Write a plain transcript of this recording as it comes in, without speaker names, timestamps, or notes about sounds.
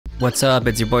What's up,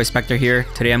 it's your boy Spectre here.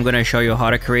 Today I'm going to show you how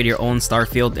to create your own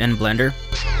Starfield in Blender.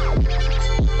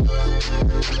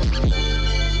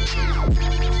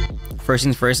 First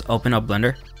things first, open up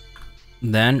Blender.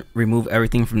 Then remove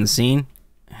everything from the scene.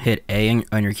 Hit A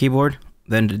on your keyboard,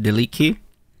 then the delete key.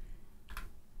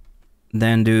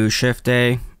 Then do Shift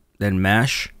A, then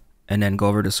Mash, and then go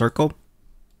over to Circle.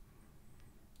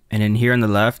 And then here on the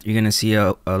left, you're going to see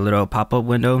a little pop-up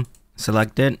window.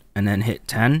 Select it, and then hit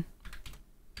 10.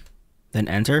 Then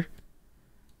enter.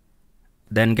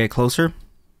 Then get closer.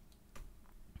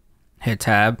 Hit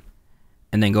tab,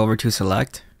 and then go over to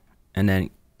select, and then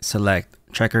select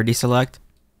check or deselect,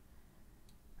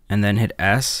 and then hit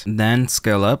S. Then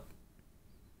scale up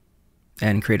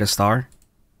and create a star.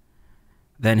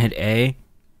 Then hit A,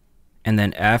 and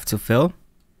then F to fill,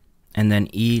 and then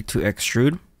E to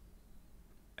extrude,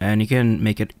 and you can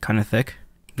make it kind of thick.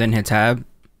 Then hit tab,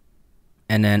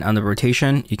 and then on the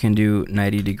rotation you can do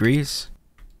 90 degrees.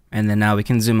 And then now we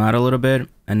can zoom out a little bit,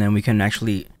 and then we can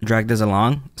actually drag this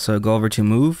along. So go over to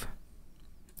move,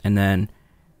 and then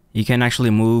you can actually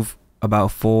move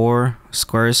about 4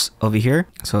 squares over here.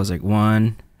 So it's like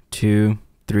 1, 2,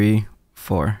 3,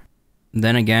 4.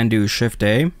 Then again do Shift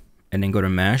A, and then go to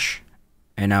Mesh,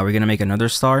 and now we're gonna make another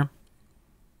star.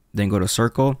 Then go to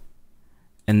Circle,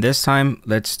 and this time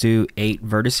let's do 8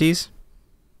 vertices.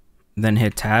 Then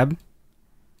hit tab,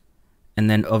 and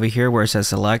then over here where it says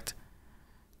select,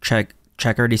 check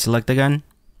or deselect again,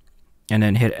 and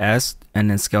then hit S, and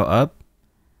then scale up,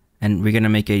 and we're gonna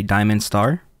make a diamond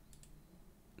star.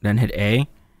 Then hit A,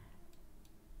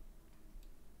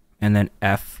 and then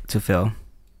F to fill.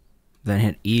 Then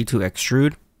hit E to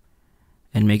extrude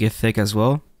and make it thick as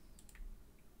well.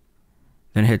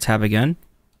 Then hit tab again,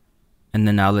 and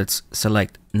then now let's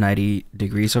select 90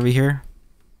 degrees over here.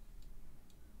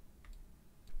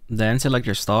 Then select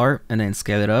your star and then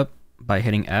scale it up by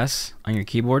hitting S on your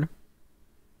keyboard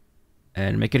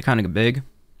and make it kind of big.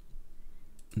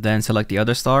 Then select the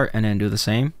other star and then do the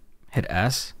same. Hit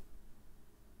S,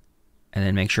 and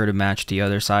then make sure to match the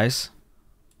other size.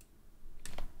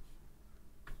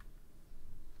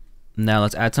 Now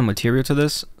let's add some material to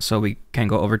this, so we can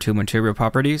go over to material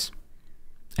properties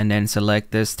and then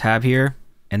select this tab here,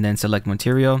 and then select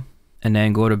material, and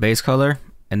then go to base color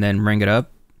and then bring it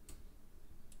up.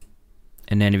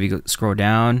 And then if you go scroll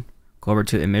down, go over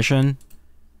to emission,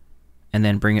 and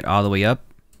then bring it all the way up.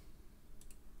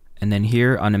 And then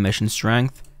here on emission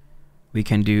strength, we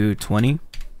can do 20.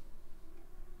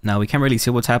 Now we can't really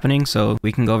see what's happening, so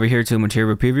we can go over here to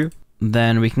material preview.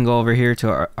 Then we can go over here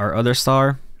to our other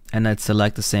star, and let's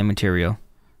select the same material.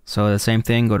 So the same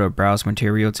thing, go to browse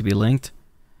material to be linked,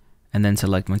 and then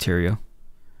select material.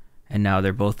 And now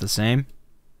they're both the same.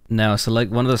 Now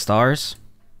select one of the stars,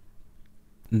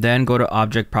 then go to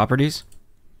object properties.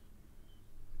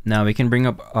 Now we can bring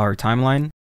up our timeline,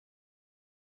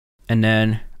 and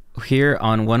then here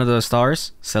on one of the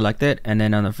stars, select it, and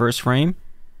then on the first frame,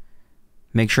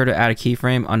 make sure to add a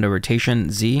keyframe on the rotation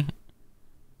Z.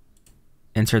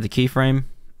 Insert the keyframe.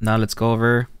 Now let's go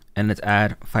over and let's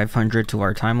add 500 to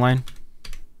our timeline.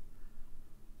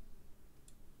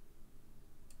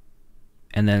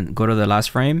 And then go to the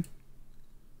last frame,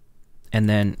 and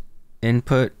then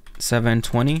input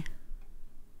 720,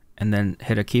 and then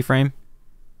hit a keyframe.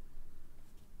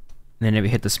 Then if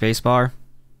you hit the space bar,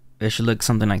 it should look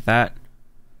something like that.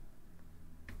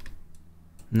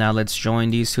 Now let's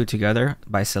join these two together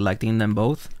by selecting them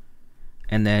both,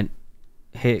 and then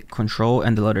hit Control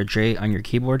and the letter J on your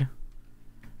keyboard,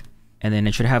 and then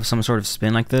it should have some sort of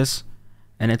spin like this.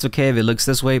 And it's okay if it looks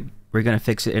this way, we're gonna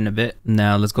fix it in a bit.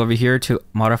 Now let's go over here to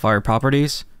modifier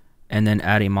properties, and then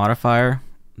add a modifier,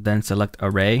 then select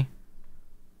array.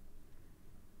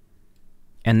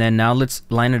 And then now let's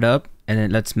line it up, and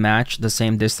then let's match the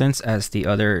same distance as the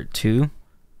other two.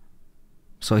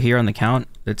 So here on the count,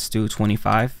 let's do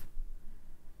 25.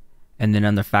 And then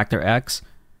on the factor X,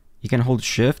 you can hold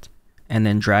shift and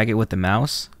then drag it with the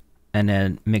mouse, and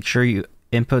then make sure you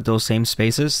input those same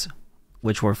spaces,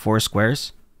 which were 4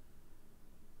 squares.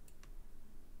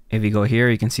 If you go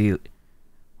here, you can see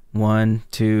 1,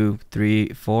 2, 3,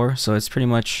 4. So it's pretty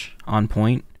much on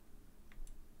point.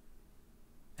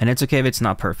 And it's okay if it's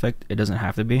not perfect, it doesn't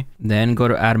have to be. Then go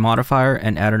to add modifier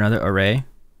and add another array.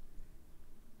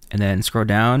 And then scroll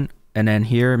down, and then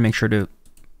here make sure to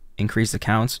increase the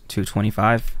counts to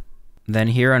 25. Then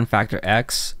here on factor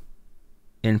X,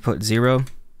 input 0.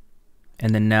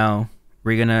 And then now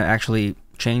we're gonna actually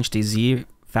change the Z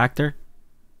factor.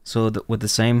 So with the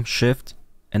same shift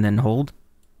and then hold,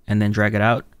 and then drag it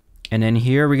out. And then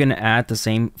here we're gonna add the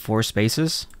same 4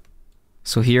 spaces.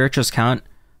 So here just count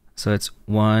So it's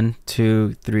 1,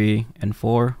 2, 3, and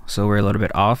 4. So we're a little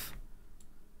bit off.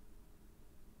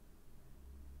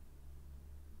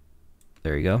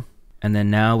 There you go. And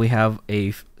then now we have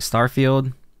a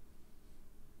Starfield.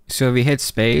 So if we hit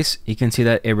space, you can see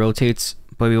that it rotates,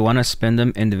 but we want to spin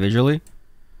them individually.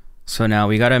 So now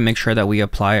we got to make sure that we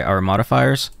apply our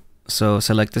modifiers. So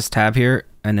select this tab here,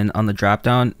 and then on the drop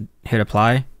down, hit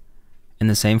apply, and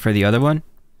the same for the other one.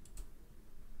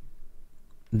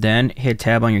 Then hit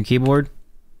tab on your keyboard,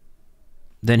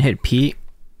 then hit P,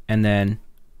 and then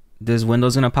this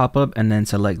window's gonna pop up, and then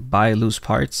select buy loose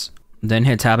parts. Then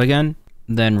hit tab again,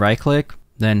 then right click,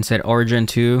 then set origin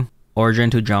to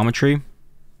geometry,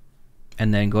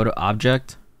 and then go to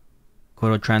object, go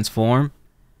to transform,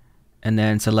 and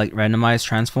then select randomize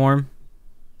transform,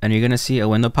 and you're gonna see a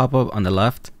window pop up on the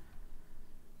left.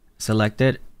 Select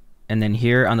it, and then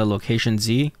here on the location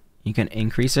Z, you can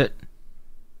increase it.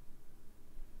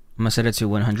 I'm gonna set it to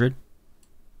 100,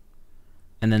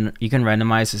 and then you can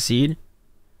randomize the seed.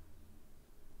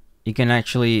 You can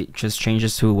actually just change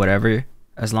this to whatever,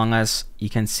 as long as you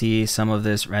can see some of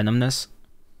this randomness.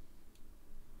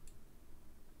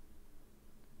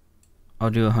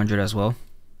 I'll do 100 as well.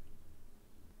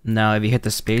 Now if you hit the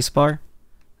space bar,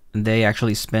 they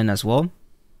actually spin as well.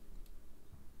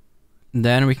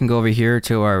 Then we can go over here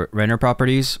to our render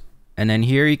properties, and then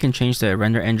here you can change the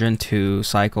render engine to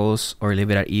cycles or leave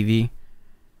it at EV,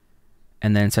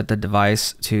 and then set the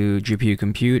device to GPU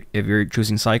compute if you're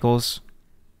choosing cycles.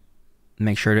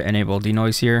 Make sure to enable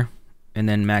denoise here, and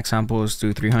then max samples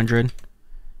do 300,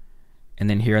 and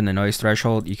then here on the noise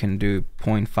threshold you can do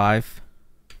 0.5,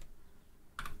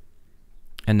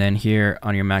 and then here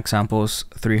on your max samples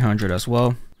 300 as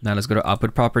well. Now let's go to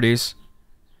output properties,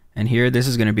 and here this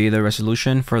is going to be the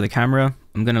resolution for the camera.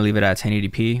 I'm going to leave it at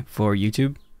 1080p for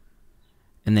YouTube,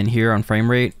 and then here on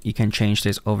frame rate you can change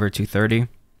this over to 30,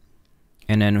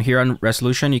 and then here on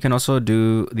resolution you can also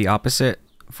do the opposite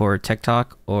for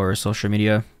TikTok or social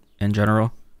media in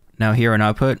general. Now here on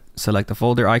output, select the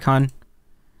folder icon,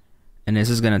 and this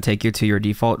is going to take you to your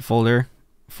default folder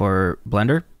for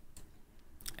Blender,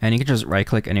 and you can just right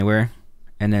click anywhere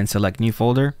and then select new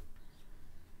folder,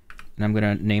 and I'm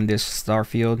going to name this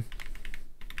Starfield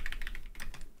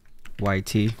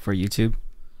YT for YouTube,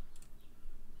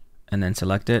 and then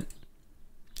select it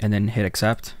and then hit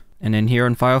accept. And then here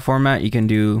on file format you can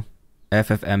do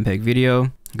FFmpeg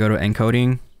video, go to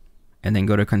encoding, and then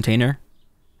go to container,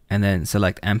 and then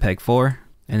select MPEG 4,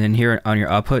 and then here on your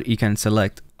output you can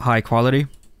select high quality.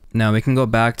 Now we can go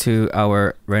back to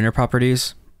our render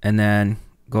properties and then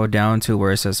go down to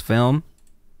where it says film,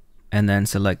 and then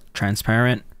select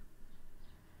transparent,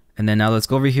 and then now let's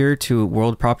go over here to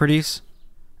world properties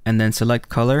and then select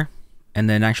color, and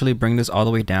then actually bring this all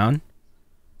the way down,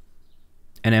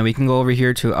 and then we can go over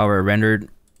here to our rendered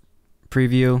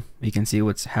preview. You can see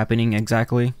what's happening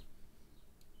exactly.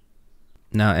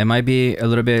 Now it might be a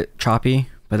little bit choppy,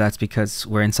 but that's because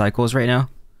we're in cycles right now.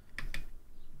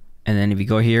 And then if you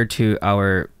go here to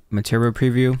our material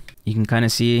preview, you can kind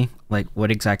of see like what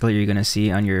exactly you're gonna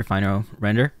see on your final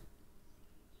render.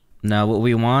 Now what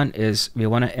we want is we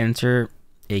want to enter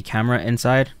a camera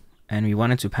inside, and we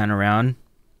want it to pan around.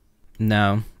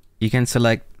 Now you can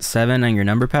select 7 on your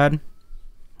number pad,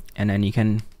 and then you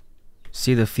can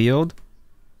see the field,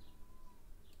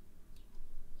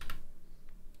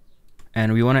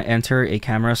 and we want to enter a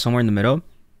camera somewhere in the middle.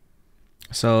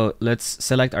 So let's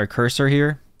select our cursor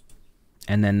here,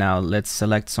 and then now let's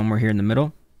select somewhere here in the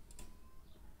middle.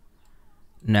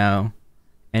 Now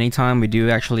anytime we do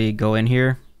actually go in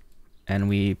here and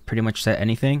we pretty much set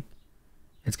anything,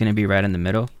 it's going to be right in the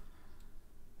middle.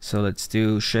 So let's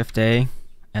do Shift A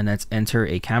and let's enter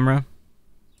a camera.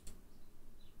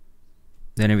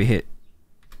 Then if we hit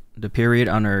the period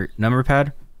on our number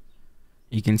pad,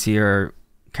 you can see our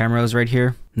cameras right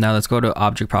here. Now let's go to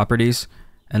object properties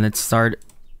and let's start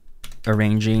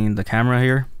arranging the camera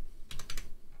here,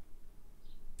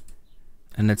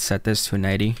 and let's set this to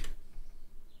 90.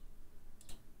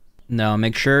 Now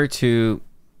make sure to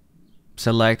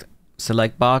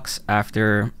select box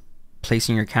after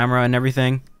placing your camera and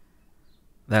everything.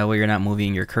 That way you're not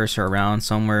moving your cursor around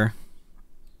somewhere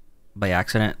by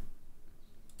accident.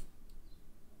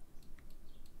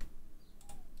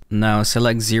 Now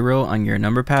select 0 on your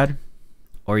number pad,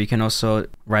 or you can also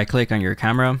right click on your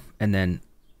camera and then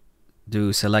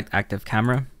do select active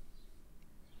camera.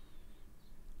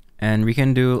 And we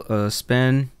can do a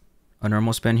spin, a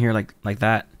normal spin here like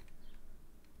that,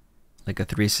 like a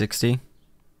 360.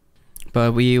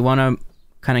 But we want to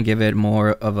kind of give it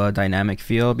more of a dynamic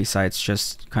feel besides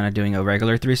just kind of doing a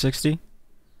regular 360.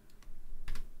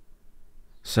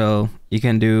 So you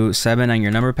can do 7 on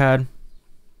your number pad.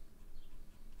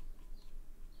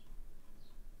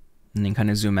 And then kind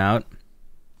of zoom out.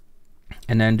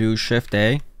 And then do Shift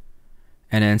A.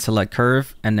 And then select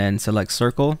curve. And then select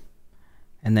circle.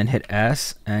 And then hit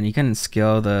S. And you can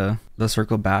scale the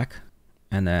circle back.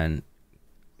 And then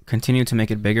continue to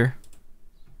make it bigger.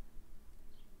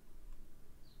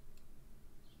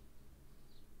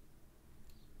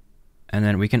 And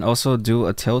then we can also do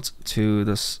a tilt to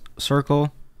this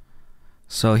circle.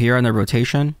 So here on the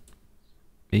rotation,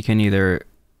 you can either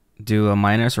do a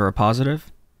minus or a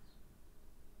positive.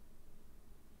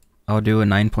 I'll do a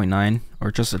 9.9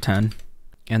 or just a 10.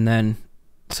 And then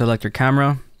select your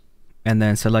camera and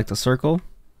then select the circle.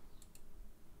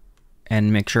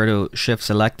 And make sure to shift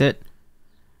select it.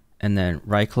 And then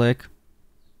right click.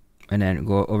 And then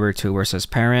go over to where it says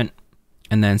parent.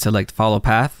 And then select follow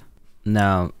path.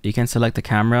 Now you can select the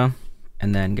camera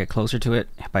and then get closer to it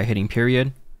by hitting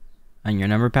period on your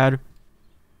number pad.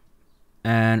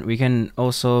 And we can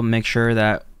also make sure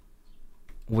that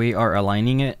we are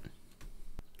aligning it.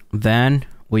 Then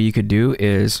what you could do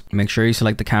is make sure you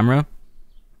select the camera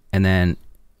and then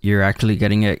you're actually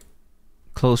getting it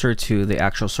closer to the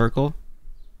actual circle.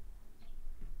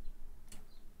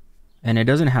 And it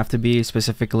doesn't have to be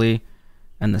specifically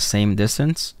in the same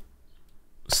distance.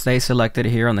 Stay selected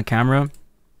here on the camera,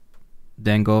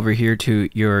 then go over here to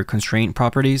your constraint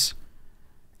properties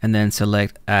and then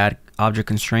select add object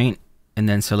constraint and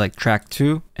then select track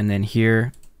 2, and then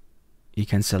here you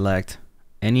can select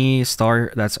any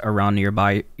star that's around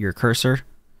nearby your cursor.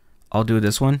 I'll do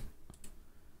this one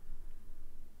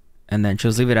and then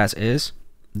just leave it as is.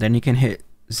 Then you can hit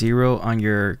 0 on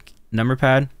your number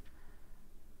pad,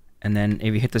 and then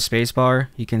if you hit the space bar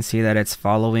you can see that it's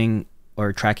following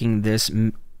or tracking this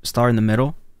star in the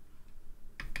middle,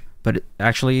 but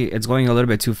actually it's going a little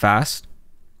bit too fast.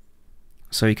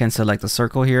 So you can select the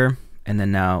circle here, and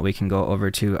then now we can go over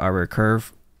to our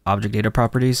curve object data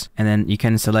properties, and then you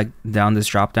can select down this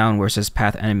drop down where it says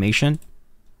path animation,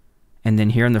 and then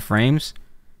here in the frames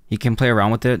you can play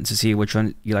around with it to see which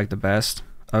one you like the best.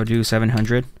 I'll do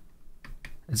 700.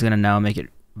 It's gonna now make it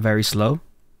very slow.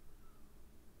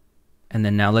 And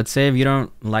then now let's say if you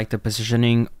don't like the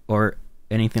positioning or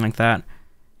anything like that,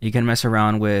 you can mess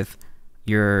around with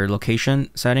your location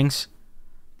settings,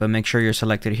 but make sure you're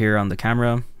selected here on the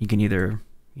camera. You can either,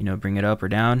 bring it up or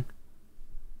down.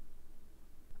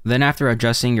 Then after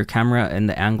adjusting your camera and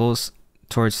the angles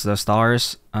towards the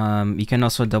stars, you can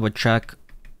also double check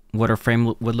what a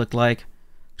frame would look like.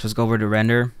 Just go over to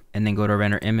render and then go to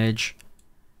render image,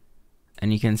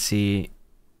 and you can see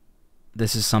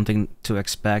this is something to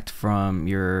expect from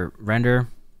your render.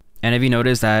 And if you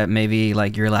notice that maybe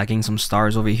like you're lacking some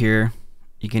stars over here,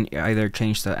 you can either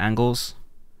change the angles.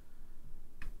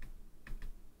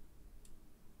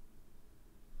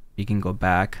 You can go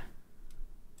back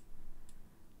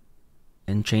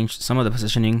and change some of the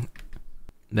positioning.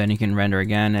 Then you can render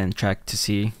again and check to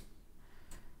see.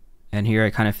 And here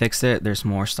I kind of fixed it. There's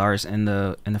more stars in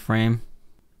the frame.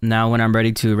 Now when I'm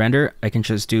ready to render, I can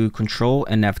just do Control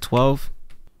and F12.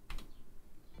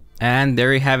 And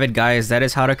there you have it, guys. That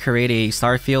is how to create a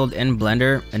Starfield in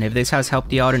Blender. And if this has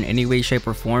helped you out in any way, shape,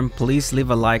 or form, please leave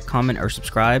a like, comment, or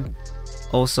subscribe.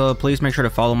 Also, please make sure to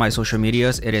follow my social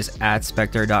medias. It is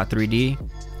 @spectre.3d.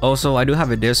 Also, I do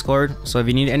have a Discord, so if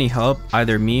you need any help,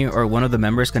 either me or one of the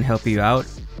members can help you out.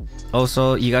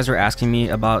 Also, you guys were asking me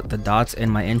about the dots in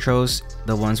my intros,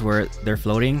 the ones where they're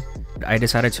floating. I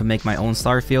decided to make my own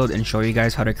Starfield and show you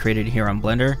guys how to create it here on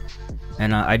Blender.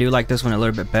 And I do like this one a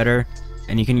little bit better.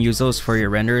 And you can use those for your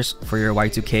renders, for your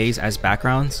Y2Ks as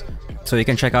backgrounds. So you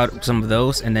can check out some of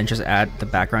those and then just add the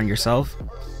background yourself.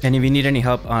 And if you need any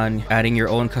help on adding your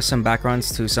own custom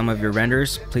backgrounds to some of your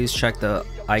renders, please check the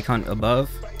icon above.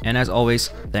 And as always,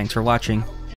 thanks for watching.